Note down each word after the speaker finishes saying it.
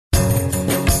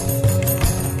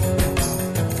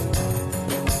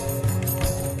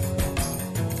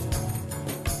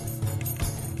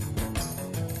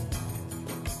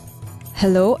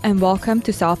Hello and welcome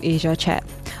to South Asia Chat,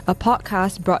 a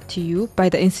podcast brought to you by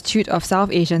the Institute of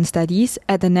South Asian Studies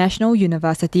at the National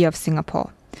University of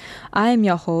Singapore. I am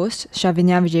your host,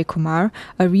 Shavinyaa Vijaykumarr,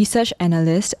 a research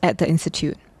analyst at the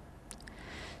Institute.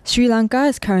 Sri Lanka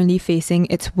is currently facing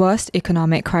its worst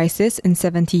economic crisis in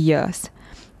 70 years.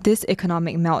 This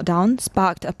economic meltdown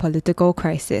sparked a political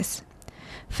crisis.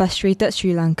 Frustrated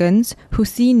Sri Lankans, who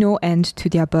see no end to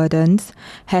their burdens,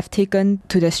 have taken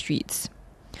to the streets.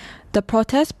 The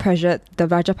protest pressured the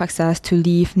Rajapaksas to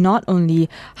leave not only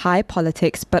high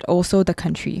politics but also the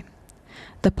country.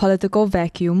 The political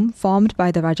vacuum formed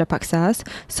by the Rajapaksas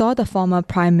saw the former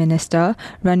Prime Minister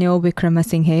Ranil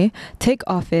Wickremesinghe take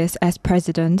office as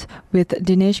president, with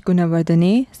Dinesh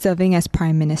Gunawardena serving as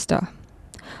Prime Minister.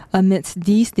 Amidst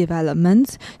these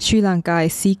developments, Sri Lanka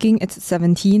is seeking its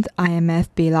 17th IMF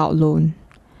bailout loan.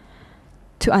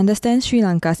 To understand Sri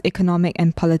Lanka's economic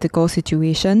and political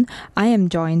situation, I am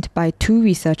joined by two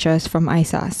researchers from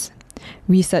ISAS,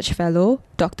 Research Fellow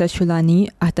Dr Chulanee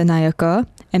Attanayake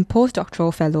and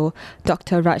Post-doctoral Fellow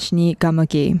Dr Rajni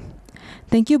Gamage.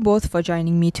 Thank you both for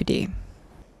joining me today.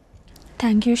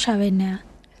 Thank you, Shavinyaa.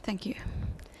 Thank you.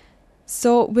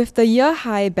 So, with the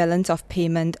year-high balance of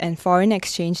payment and foreign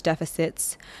exchange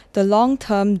deficits, the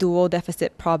long-term dual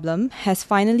deficit problem has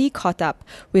finally caught up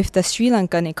with the Sri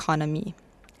Lankan economy.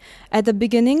 At the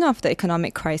beginning of the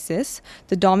economic crisis,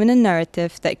 the dominant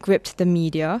narrative that gripped the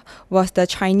media was the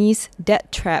Chinese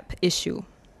debt trap issue.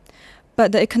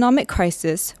 But the economic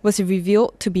crisis was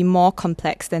revealed to be more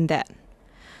complex than that.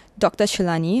 Dr.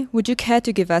 Chulanee, would you care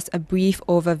to give us a brief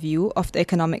overview of the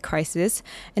economic crisis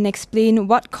and explain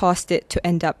what caused it to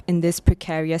end up in this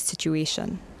precarious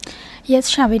situation?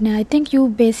 Yes, Shavinyaa, I think you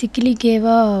basically gave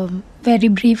a very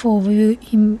brief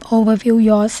overview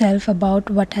yourself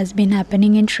about what has been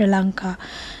happening in Sri Lanka.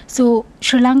 So,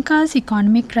 Sri Lanka's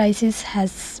economic crisis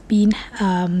has been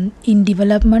in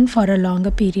development for a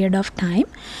longer period of time.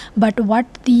 But what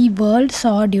the world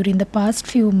saw during the past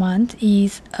few months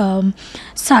is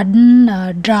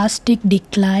sudden drastic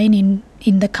decline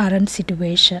in the current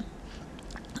situation.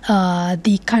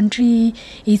 The country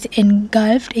is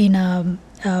engulfed in a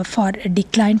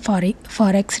decline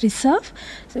forex reserve.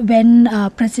 When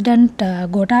President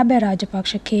Gotabaya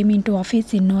Rajapaksa came into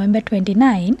office in November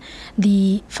 29,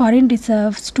 the foreign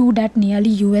reserve stood at nearly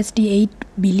USD 8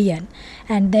 billion,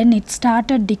 and then it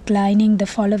started declining. The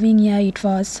following year it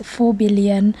was 4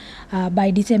 billion.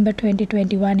 By December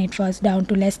 2021 it was down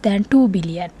to less than 2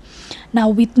 billion. Now,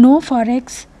 with no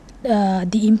forex,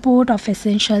 the import of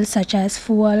essentials such as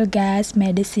fuel, gas,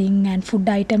 medicine and food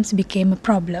items became a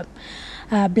problem.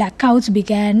 Blackouts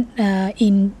began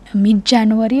in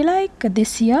mid-January like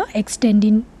this year,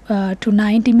 extending to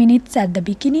 90 minutes at the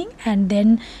beginning and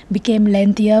then became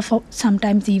lengthier for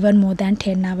sometimes even more than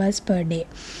 10 hours per day.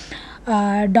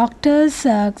 Doctors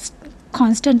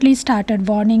constantly started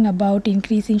warning about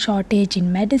increasing shortage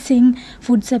in medicine.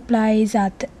 Food supplies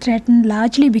are threatened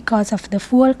largely because of the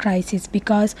fuel crisis,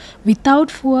 because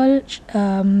without fuel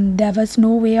there was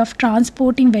no way of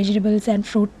transporting vegetables and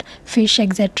fruit, fish,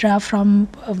 etc. from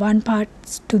one part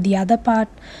to the other part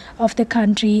of the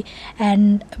country.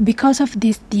 And because of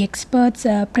this, the experts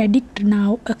predict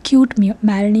now acute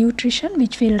malnutrition,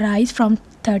 which will rise from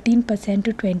 13%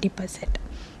 to 20%.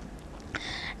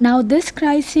 Now, this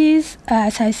crisis,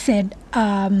 as I said,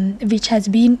 which has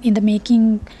been in the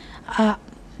making,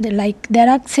 there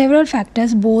are several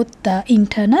factors, both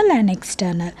internal and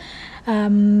external.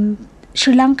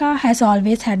 Sri Lanka has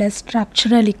always had a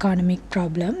structural economic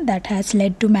problem that has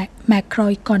led to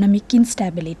macroeconomic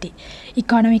instability.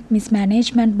 Economic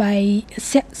mismanagement by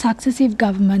successive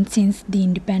governments since the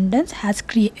independence has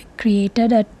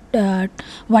created a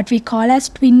what we call as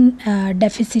twin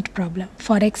deficit problem,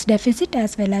 forex deficit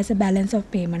as well as a balance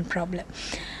of payment problem.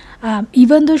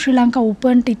 Even though Sri Lanka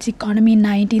opened its economy in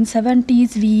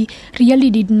 1970s, we really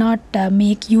did not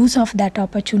make use of that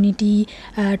opportunity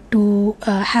to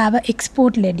have an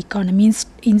export-led economy.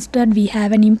 Instead, we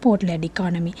have an import-led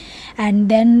economy. And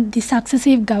then the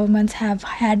successive governments have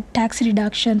had tax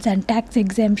reductions and tax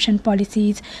exemption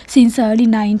policies since early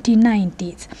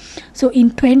 1990s. So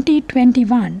in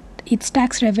 2021, its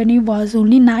tax revenue was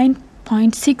only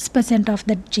 9.6% of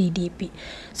the GDP.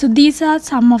 So these are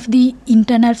some of the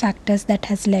internal factors that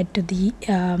has led to the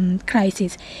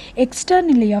crisis.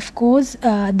 Externally, of course,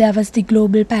 there was the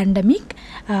global pandemic,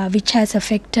 which has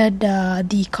affected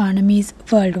the economies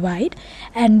worldwide.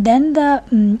 And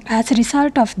then as a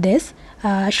result of this,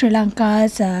 Sri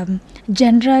Lanka's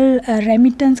general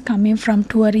remittance coming from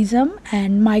tourism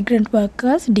and migrant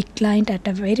workers declined at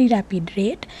a very rapid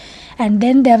rate. And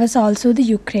then there was also the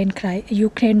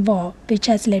Ukraine war, which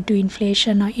has led to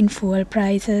inflation in fuel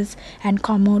prices and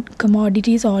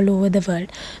commodities all over the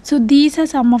world. So these are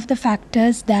some of the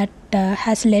factors that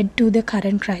has led to the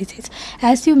current crisis.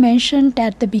 As you mentioned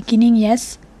at the beginning,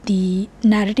 yes, the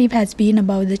narrative has been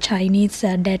about the Chinese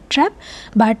debt trap,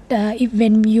 but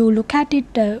when you look at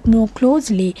it more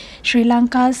closely, Sri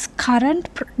Lanka's current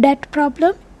debt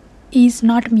problem is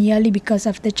not merely because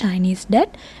of the Chinese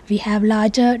debt. We have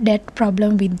larger debt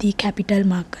problem with the capital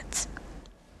markets.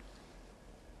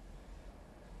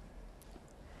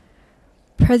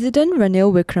 President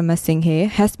Ranil Wickremesinghe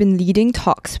has been leading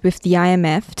talks with the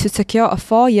IMF to secure a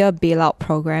 4-year bailout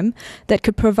program that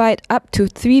could provide up to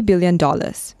 $3 billion.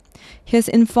 He has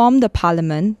informed the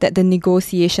parliament that the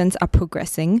negotiations are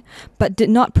progressing, but did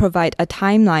not provide a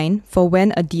timeline for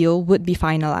when a deal would be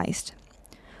finalized.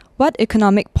 What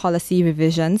economic policy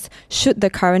revisions should the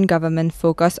current government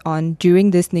focus on during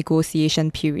this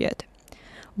negotiation period?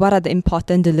 What are the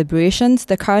important deliberations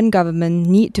the current government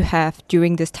need to have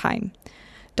during this time?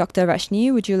 Dr.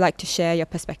 Rajni, would you like to share your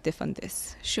perspective on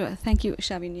this? Sure. Thank you,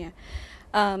 Shavinyaa.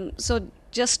 So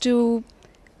just to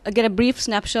get a brief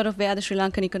snapshot of where the Sri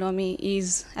Lankan economy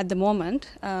is at the moment,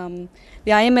 the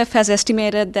IMF has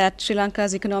estimated that Sri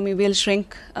Lanka's economy will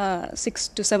shrink 6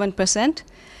 to 7%.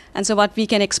 And so what we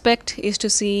can expect is to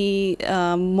see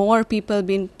more people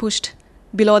being pushed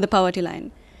below the poverty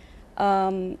line.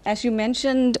 As you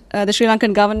mentioned, the Sri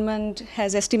Lankan government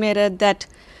has estimated that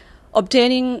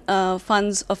obtaining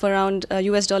funds of around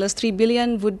US dollars 3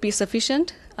 billion would be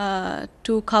sufficient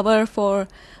to cover for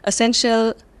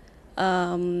essential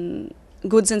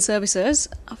goods and services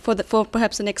for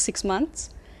perhaps the next 6 months.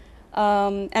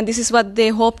 And this is what they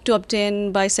hope to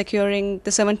obtain by securing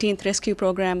the 17th rescue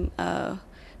program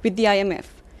with the IMF.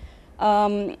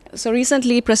 So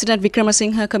recently, President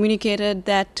Wickremesinghe communicated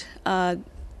that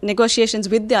negotiations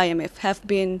with the IMF have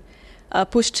been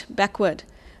pushed backward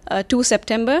to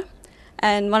September.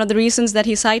 And one of the reasons that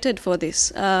he cited for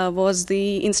this was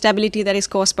the instability that is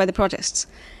caused by the protests.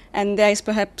 And there is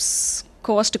perhaps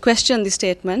cause to question this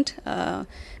statement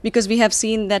because we have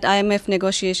seen that IMF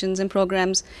negotiations and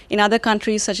programs in other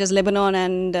countries such as Lebanon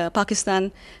and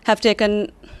Pakistan have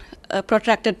taken a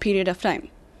protracted period of time.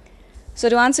 So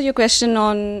to answer your question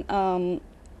on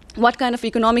what kind of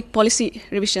economic policy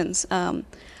revisions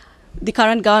the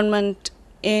current government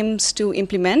aims to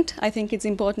implement, I think it's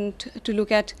important to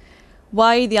look at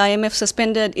why the IMF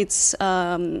suspended its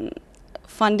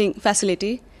funding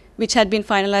facility, which had been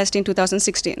finalized in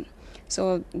 2016.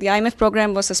 So the IMF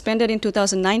program was suspended in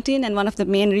 2019, and one of the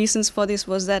main reasons for this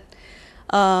was that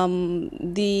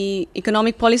the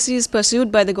economic policies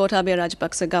pursued by the Gotabaya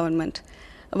Rajapaksa government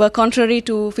were contrary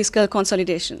to fiscal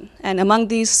consolidation. And among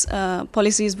these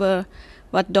policies were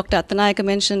what Dr. Attanayake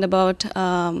mentioned about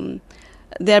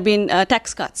there have been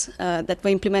tax cuts that were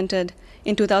implemented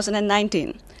in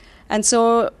 2019. And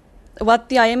so what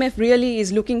the IMF really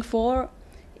is looking for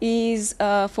is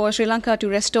for Sri Lanka to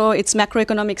restore its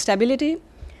macroeconomic stability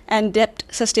and debt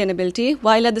sustainability,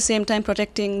 while at the same time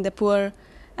protecting the poor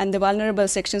and the vulnerable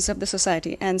sections of the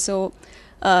society. And so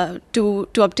to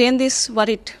obtain this, what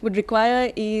it would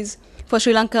require is for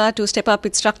Sri Lanka to step up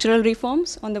its structural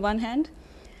reforms on the one hand,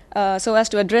 so as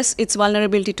to address its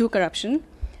vulnerability to corruption,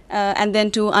 and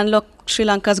then to unlock Sri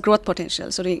Lanka's growth potential,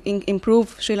 so to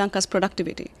improve Sri Lanka's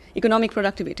productivity, economic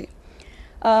productivity.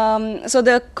 So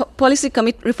the policy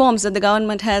reforms that the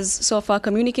government has so far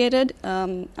communicated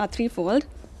are threefold.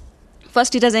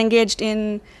 First, it has engaged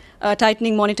in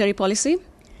tightening monetary policy.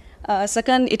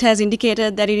 Second, it has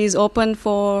indicated that it is open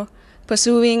for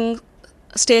pursuing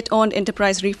state-owned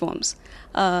enterprise reforms,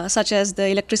 such as the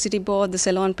Electricity Board, the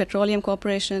Ceylon Petroleum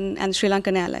Corporation, and Sri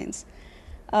Lankan Airlines.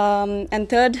 And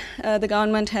third, the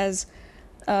government has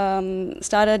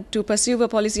started to pursue a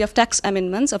policy of tax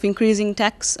amendments, of increasing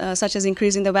tax, such as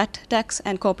increasing the VAT tax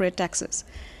and corporate taxes.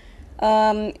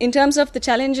 In terms of the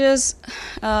challenges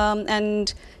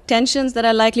and tensions that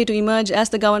are likely to emerge as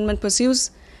the government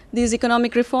pursues these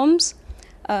economic reforms,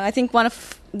 I think one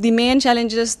of the main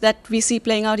challenges that we see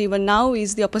playing out even now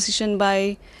is the opposition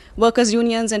by workers'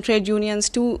 unions and trade unions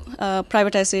to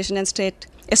privatization and state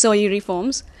SOE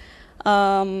reforms.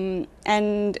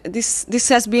 And this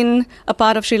has been a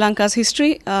part of Sri Lanka's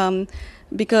history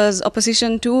because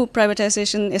opposition to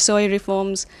privatization SOE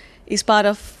reforms is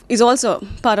also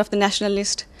part of the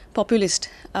nationalist, populist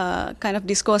kind of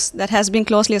discourse that has been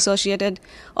closely associated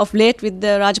of late with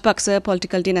the Rajapaksa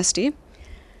political dynasty.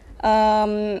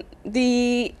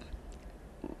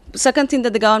 second thing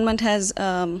that the government has,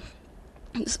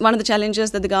 one of the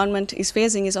challenges that the government is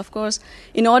facing is, of course,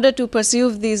 in order to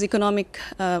pursue these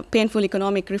painful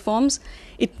economic reforms,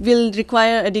 it will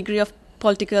require a degree of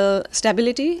political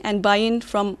stability and buy-in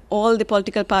from all the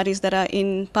political parties that are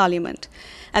in parliament.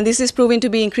 And this is proving to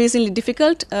be increasingly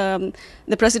difficult.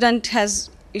 The president has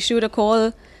issued a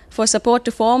call for support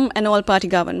to form an all-party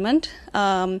government.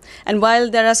 And while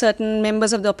there are certain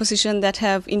members of the opposition that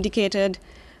have indicated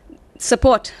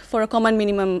support for a common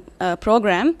minimum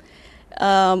program,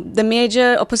 the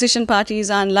major opposition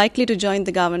parties are unlikely to join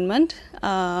the government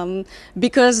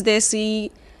because they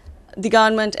see the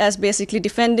government as basically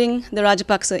defending the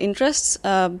Rajapaksa interests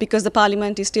because the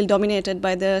parliament is still dominated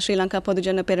by the Sri Lanka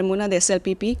Podujana Peramuna, the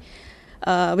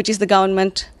SLPP, which is the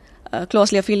government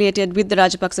closely affiliated with the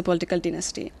Rajapaksa political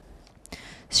dynasty.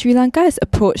 Sri Lanka has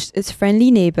approached its friendly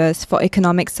neighbours for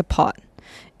economic support.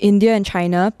 India and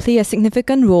China play a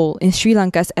significant role in Sri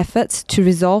Lanka's efforts to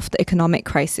resolve the economic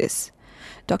crisis.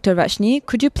 Dr. Rajni,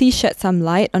 could you please shed some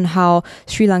light on how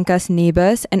Sri Lanka's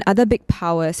neighbours and other big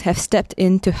powers have stepped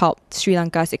in to help Sri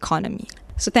Lanka's economy?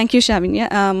 So thank you,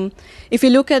 Shavinyaa. If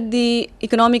you look at the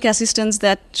economic assistance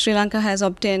that Sri Lanka has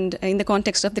obtained in the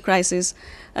context of the crisis,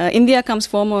 India comes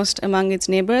foremost among its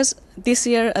neighbours. This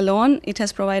year alone, it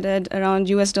has provided around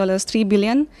 $3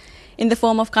 billion in the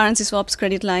form of currency swaps,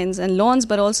 credit lines and loans,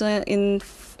 but also in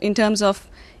terms of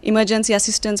emergency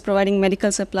assistance, providing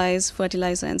medical supplies,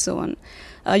 fertilizer and so on.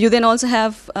 You then also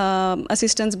have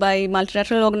assistance by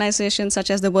multilateral organizations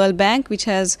such as the World Bank, which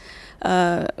has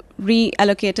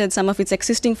reallocated some of its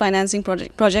existing financing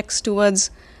projects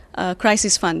towards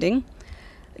crisis funding.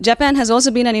 Japan has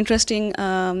also been an interesting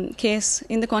case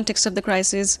in the context of the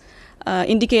crisis,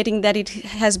 indicating that it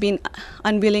has been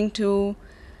unwilling to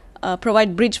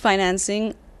provide bridge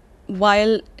financing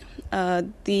while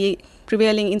the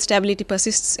prevailing instability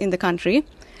persists in the country.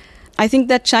 I think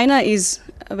that China is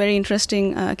a very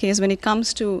interesting case when it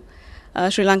comes to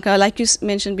Sri Lanka. Like you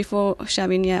mentioned before,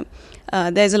 Shavinyaa,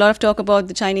 there's a lot of talk about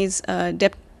the Chinese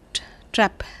debt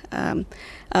trap.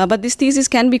 But this thesis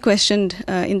can be questioned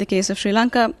in the case of Sri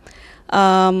Lanka.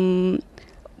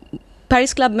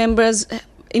 Paris Club members,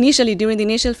 initially, during the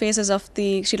initial phases of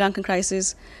the Sri Lankan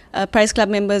crisis, Paris Club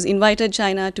members invited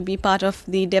China to be part of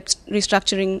the debt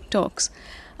restructuring talks.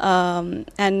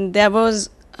 And there was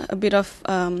a bit of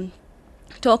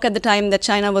talk at the time that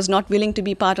China was not willing to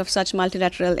be part of such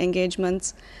multilateral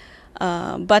engagements.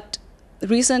 But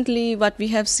recently, what we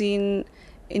have seen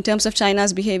in terms of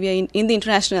China's behavior in the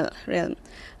international realm,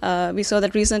 we saw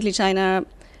that recently China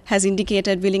has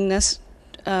indicated willingness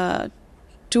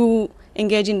to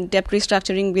engage in debt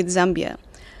restructuring with Zambia,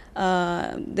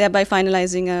 thereby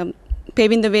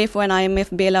paving the way for an IMF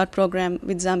bailout program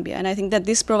with Zambia. And I think that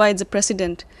this provides a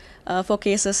precedent for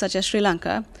cases such as Sri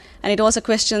Lanka. And it also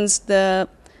questions the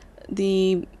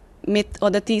myth or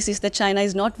the thesis that China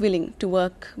is not willing to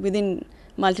work within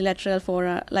multilateral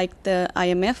fora like the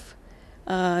IMF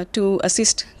to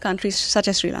assist countries such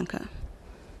as Sri Lanka.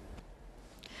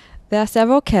 There are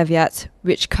several caveats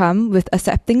which come with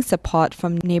accepting support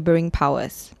from neighbouring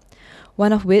powers,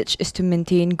 one of which is to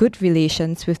maintain good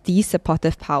relations with these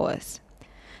supportive powers.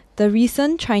 The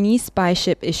recent Chinese spy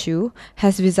ship issue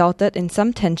has resulted in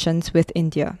some tensions with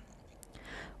India.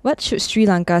 What should Sri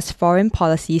Lanka's foreign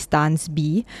policy stance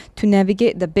be to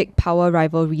navigate the big power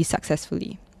rivalry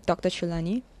successfully? Dr.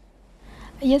 Chulanee?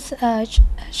 Yes,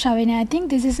 Shavinyaa, I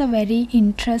think this is a very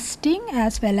interesting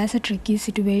as well as a tricky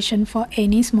situation for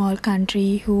any small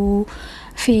country who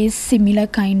face similar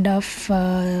kind of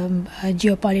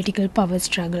geopolitical power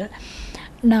struggle.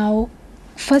 Now,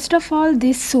 first of all,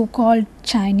 this so-called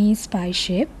Chinese spy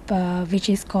ship, which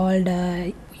is called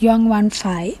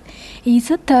Yuan-15, is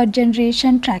a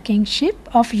third-generation tracking ship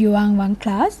of Yuan-1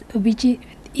 class, which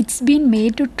it's been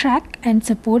made to track and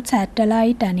support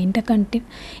satellite and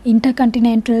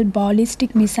intercontinental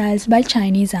ballistic missiles by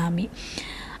Chinese army.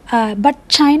 But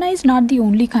China is not the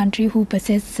only country who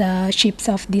possesses ships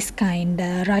of this kind.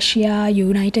 Russia,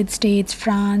 United States,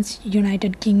 France,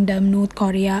 United Kingdom, North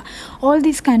Korea, all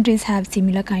these countries have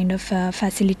similar kind of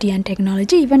facility and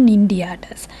technology. Even India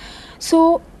does.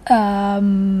 So,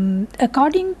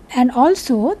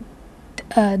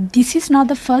 this is not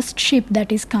the first ship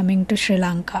that is coming to Sri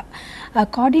Lanka.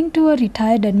 According to a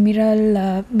retired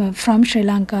admiral from Sri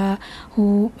Lanka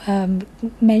who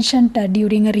mentioned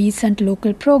during a recent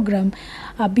local program,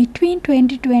 between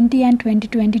 2020 and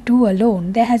 2022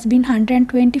 alone, there has been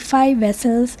 125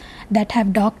 vessels that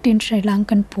have docked in Sri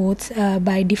Lankan ports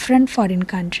by different foreign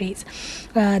countries.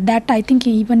 That I think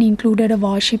even included a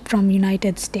warship from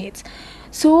United States.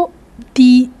 So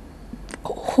the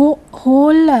whole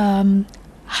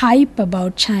hype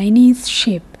about Chinese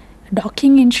ship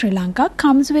docking in Sri Lanka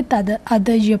comes with other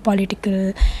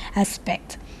geopolitical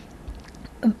aspects.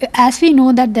 As we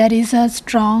know that there is a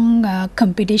strong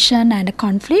competition and a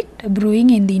conflict brewing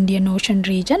in the Indian Ocean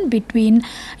region between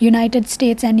United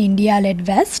States and India-led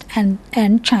West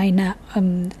and China.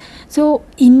 So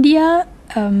India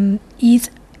is,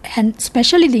 and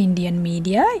especially the Indian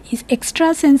media, is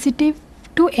extra sensitive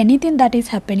to anything that is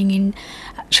happening in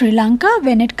Sri Lanka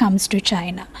when it comes to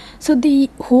China. So the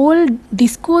whole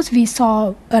discourse we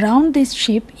saw around this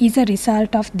ship is a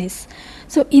result of this.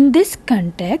 So in this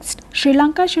context, Sri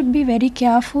Lanka should be very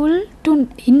careful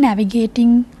in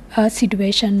navigating a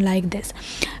situation like this.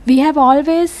 We have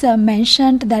always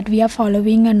mentioned that we are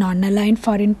following a non-aligned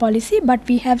foreign policy, but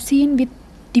we have seen with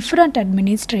different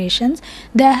administrations,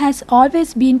 there has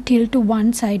always been tilt to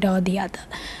one side or the other.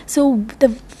 So the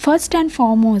first and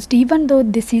foremost, even though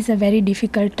this is a very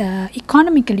difficult,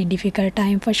 economically difficult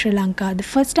time for Sri Lanka, the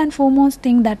first and foremost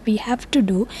thing that we have to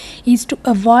do is to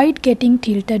avoid getting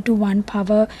tilted to one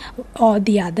power or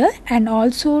the other, and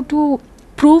also to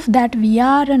prove that we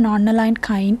are a non-aligned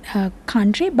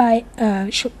country by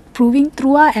proving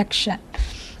through our action.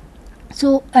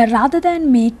 So rather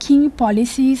than making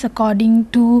policies according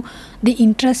to the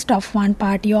interest of one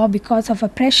party or because of a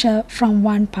pressure from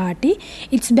one party,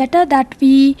 it's better that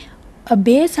we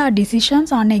base our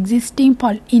decisions on existing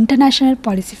international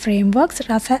policy frameworks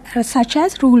such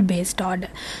as rule-based order.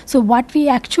 So what we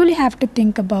actually have to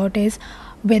think about is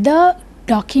whether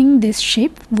docking this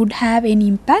ship would have any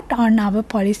impact on our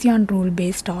policy on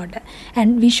rule-based order,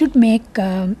 and we should make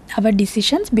our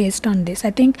decisions based on this.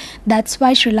 I think that's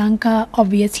why Sri Lanka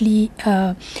obviously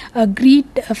agreed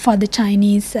for the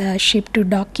Chinese ship to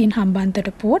dock in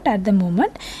Hambantota port at the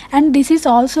moment, and this is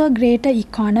also a greater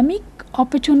economic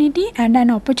opportunity and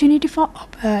an opportunity for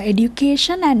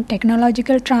education and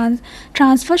technological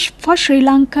transfer for Sri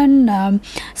Lankan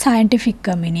scientific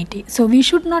community. So we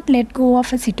should not let go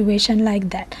of a situation like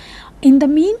that. In the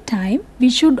meantime, we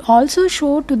should also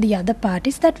show to the other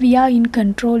parties that we are in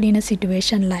control in a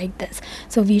situation like this.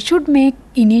 So we should make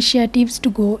initiatives to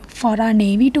go for our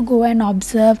Navy to go and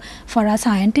observe, for our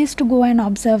scientists to go and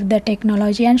observe the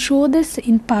technology and show this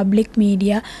in public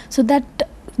media, so that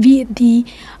the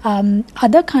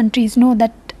other countries know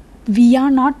that we are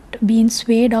not being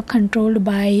swayed or controlled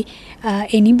by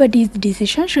anybody's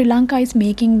decision. Sri Lanka is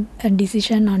making a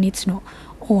decision on its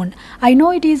own. I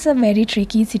know it is a very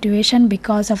tricky situation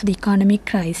because of the economic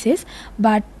crisis,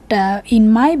 but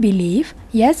in my belief,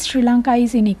 yes, Sri Lanka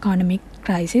is in economic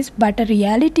crisis, but the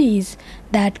reality is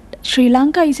that Sri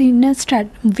Lanka is in a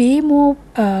way more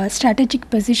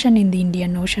strategic position in the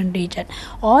Indian Ocean region.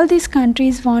 All these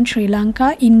countries want Sri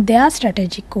Lanka in their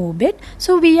strategic orbit,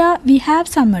 so we have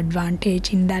some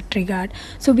advantage in that regard.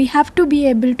 So we have to be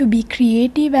able to be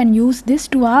creative and use this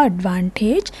to our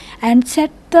advantage and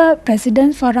set the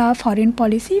precedent for our foreign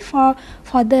policy for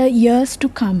the years to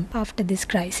come after this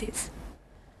crisis.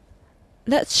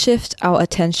 Let's shift our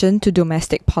attention to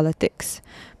domestic politics.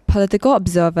 Political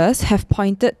observers have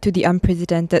pointed to the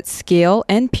unprecedented scale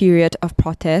and period of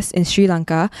protests in Sri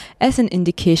Lanka as an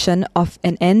indication of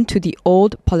an end to the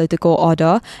old political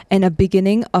order and a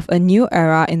beginning of a new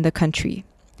era in the country.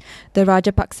 The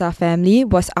Rajapaksas family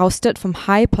was ousted from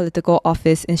high political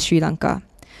office in Sri Lanka.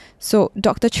 So,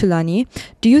 Dr. Chulanee,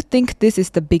 do you think this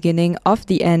is the beginning of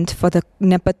the end for the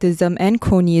nepotism and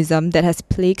cronyism that has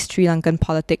plagued Sri Lankan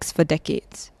politics for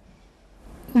decades?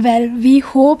 Well, we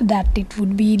hope that it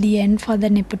would be the end for the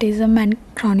nepotism and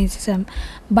cronyism,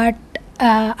 but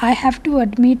I have to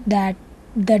admit that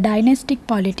the dynastic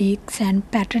politics and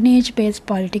patronage-based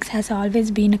politics has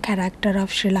always been a character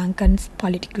of Sri Lankan's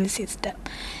political system.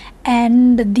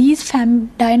 And these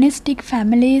dynastic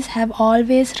families have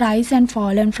always rise and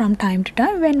fallen from time to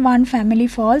time. When one family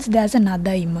falls, there's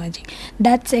another emerging.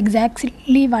 That's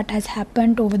exactly what has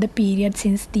happened over the period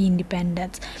since the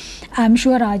independence. I'm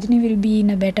sure Rajni will be in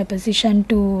a better position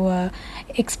to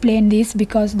explain this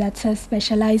because that's a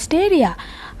specialized area.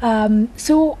 I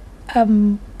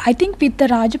think with the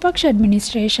Rajapaksa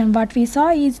administration, what we saw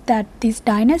is that this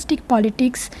dynastic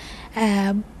politics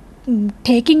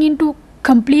taking into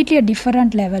completely a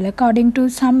different level. According to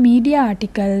some media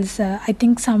articles, I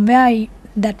think somewhere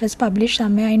that was published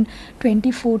somewhere in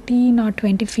 2014 or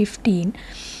 2015,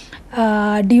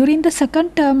 during the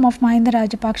second term of Mahinda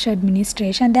Rajapaksa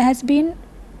administration, there has been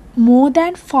more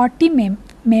than 40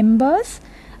 members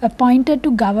appointed to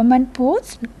government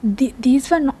posts. These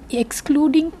were not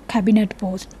excluding cabinet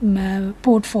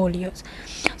portfolios.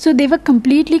 So they were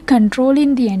completely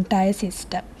controlling the entire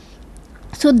system.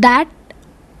 So that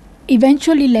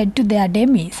eventually led to their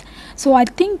demise. So I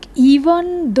think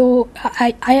even though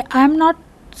I'm not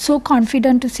so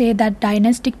confident to say that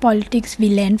dynastic politics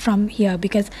will end from here,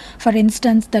 because for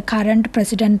instance the current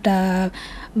president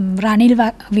Ranil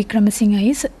Wickremesinghe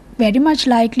is very much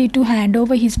likely to hand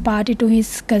over his party to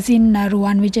his cousin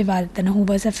Ranil Wickremesinghe, who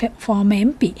was a former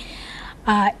MP.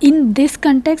 In this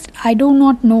context, I do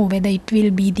not know whether it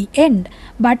will be the end,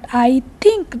 but I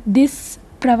think this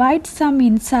provides some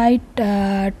insight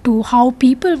to how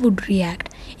people would react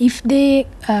if they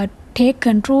take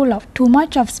control of too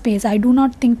much of space. I do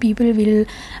not think people will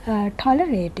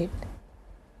tolerate it.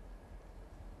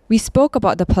 We spoke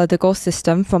about the political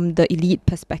system from the elite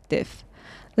perspective.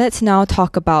 Let's now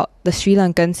talk about the Sri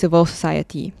Lankan civil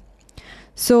society.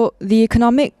 So, the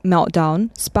economic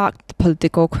meltdown sparked the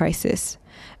political crisis.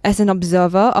 As an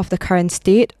observer of the current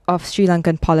state of Sri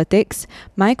Lankan politics,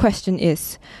 my question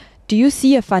is, do you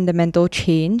see a fundamental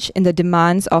change in the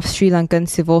demands of Sri Lankan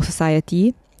civil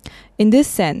society? In this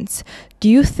sense, do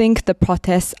you think the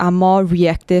protests are more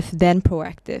reactive than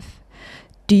proactive?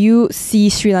 Do you see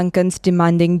Sri Lankans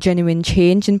demanding genuine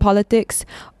change in politics,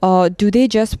 or do they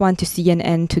just want to see an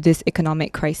end to this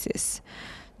economic crisis?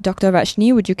 Dr.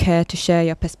 Rajni, would you care to share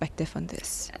your perspective on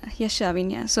this? Yes,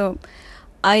 Shavinyaa. So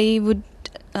I would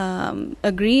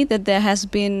agree that there has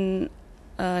been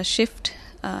a shift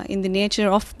in the nature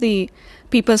of the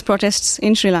people's protests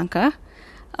in Sri Lanka.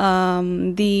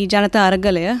 The Janata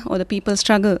Aragalaya, or the people's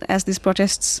struggle as these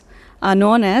protests are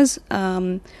known as,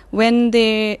 when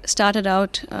they started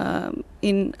out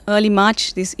in early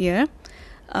March this year,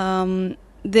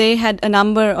 they had a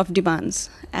number of demands,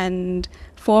 and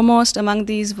foremost among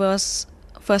these was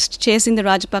first chasing the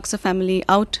Rajapaksa family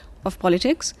out of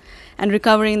politics and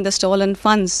recovering the stolen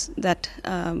funds that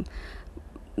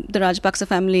the Rajapaksa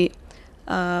family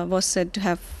was said to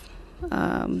have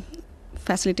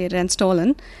facilitated and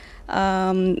stolen.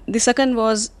 The second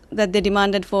was that they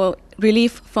demanded for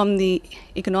relief from the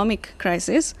economic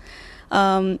crisis.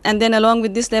 And then along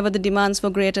with this, there were the demands for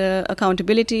greater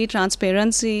accountability,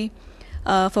 transparency,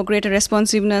 for greater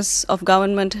responsiveness of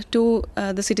government to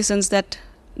the citizens that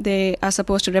they are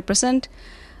supposed to represent,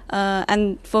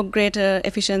 and for greater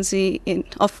efficiency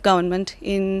of government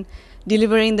in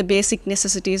delivering the basic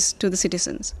necessities to the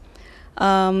citizens.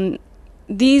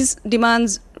 These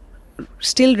demands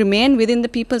still remain within the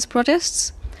people's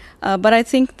protests, but I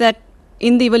think that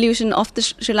in the evolution of the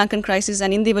Sri Lankan crisis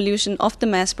and in the evolution of the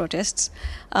mass protests,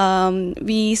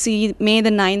 we see May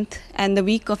the 9th and the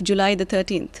week of July the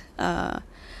 13th,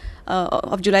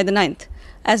 of July the 9th,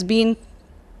 as being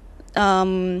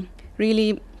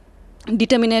really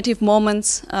determinative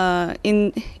moments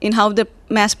in how the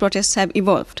mass protests have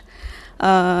evolved.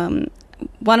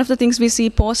 One of the things we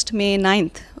see post May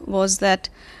 9th was that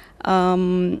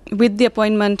with the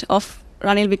appointment of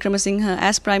Ranil Wickremesinghe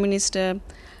as Prime Minister,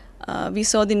 we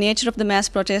saw the nature of the mass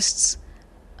protests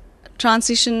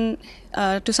transition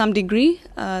to some degree.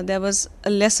 There was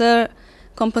a lesser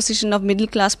composition of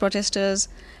middle-class protesters,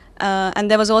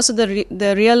 and there was also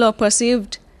the real or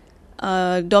perceived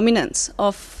dominance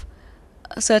of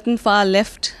certain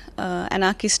far-left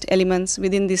anarchist elements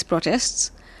within these protests.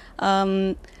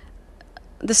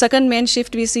 The second main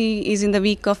shift we see is in the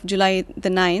week of July the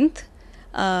 9th,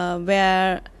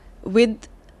 where with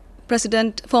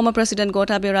former President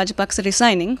Gotabaya Rajapaksa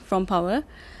resigning from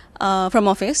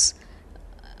office,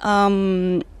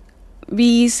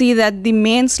 we see that the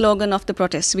main slogan of the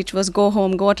protests, which was "Go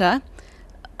Home, Gota,"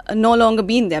 no longer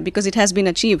been there because it has been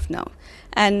achieved now.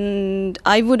 And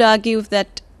I would argue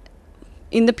that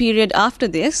in the period after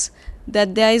this,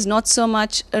 that there is not so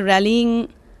much a rallying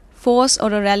force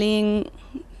or a rallying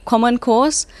common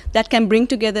cause that can bring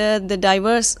together the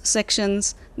diverse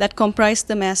sections that comprise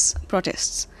the mass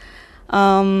protests.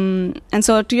 And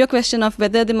so to your question of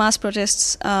whether the mass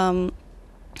protests have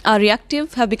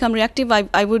become reactive,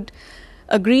 I would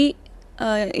agree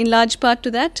in large part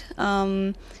to that.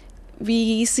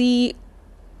 We see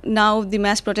now the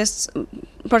mass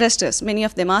protesters, many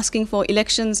of them asking for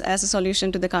elections as a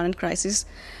solution to the current crisis.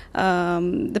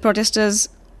 The protesters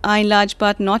are in large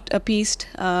part not appeased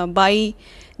by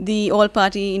the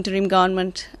all-party interim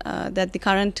government that the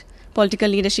current political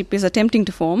leadership is attempting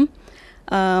to form.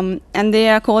 And they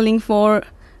are calling for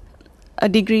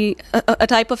a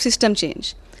type of system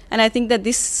change. And I think that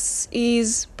this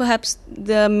is perhaps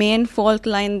the main fault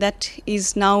line that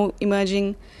is now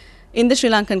emerging in the Sri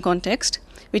Lankan context,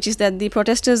 which is that the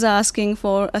protesters are asking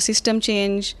for a system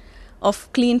change of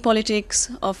clean politics,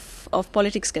 of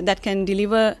politics that can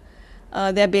deliver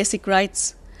their basic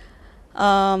rights.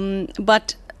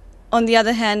 But on the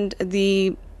other hand,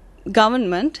 the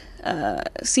government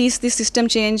sees this system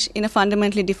change in a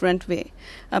fundamentally different way.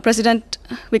 President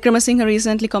Wickremesinghe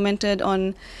recently commented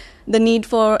on the need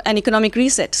for an economic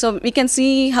reset. So we can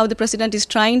see how the president is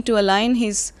trying to align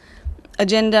his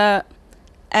agenda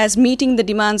as meeting the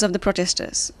demands of the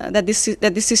protesters, that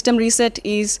this system reset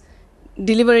is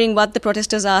delivering what the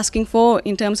protesters are asking for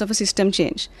in terms of a system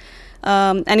change.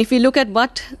 And if we look at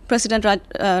what President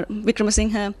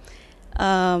Wickremesinghe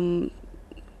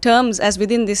terms as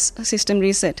within this system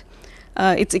reset,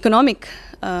 it's economic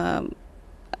on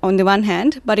the one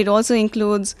hand, but it also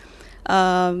includes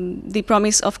the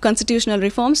promise of constitutional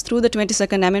reforms through the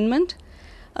 22nd Amendment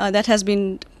that has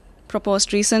been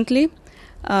proposed recently.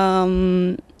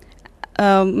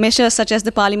 Measures such as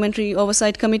the parliamentary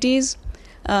oversight committees,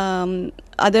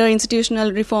 other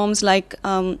institutional reforms like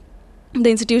the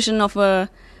institution of a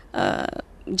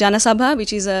Jana Sabha,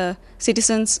 which is a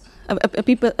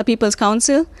people's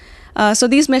council. So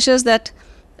these measures that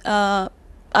are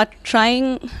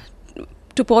trying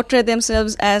to portray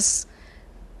themselves as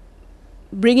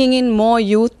bringing in more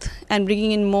youth and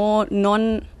bringing in more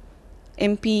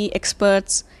non-MP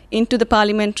experts into the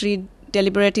parliamentary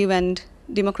deliberative and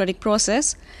democratic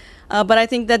process. But I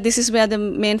think that this is where the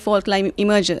main fault line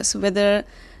emerges, whether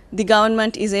the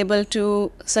government is able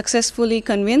to successfully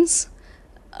convince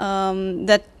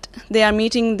that they are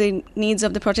meeting the needs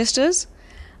of the protesters.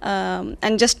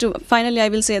 And just to finally, I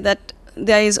will say that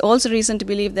there is also reason to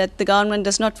believe that the government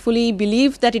does not fully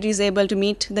believe that it is able to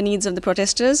meet the needs of the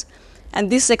protesters. And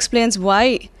this explains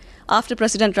why, after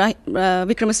President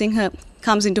Wickremesinghe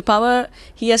comes into power,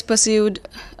 he has pursued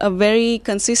a very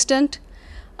consistent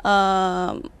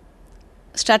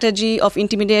strategy of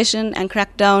intimidation and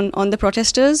crackdown on the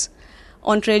protesters,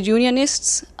 on trade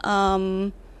unionists,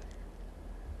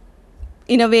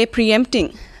 in a way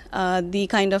preempting the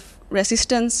kind of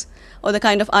resistance or the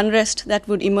kind of unrest that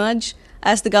would emerge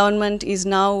as the government is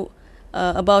now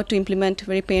about to implement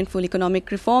very painful economic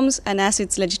reforms and as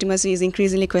its legitimacy is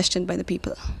increasingly questioned by the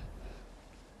people.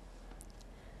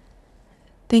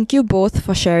 Thank you both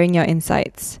for sharing your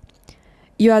insights.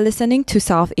 You are listening to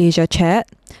South Asia Chat.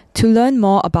 To learn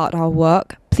more about our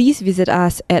work, please visit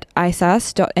us at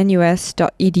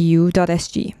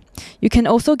isas.nus.edu.sg. You can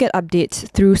also get updates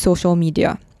through social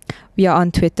media. We are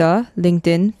on Twitter,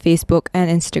 LinkedIn, Facebook,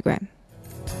 and Instagram.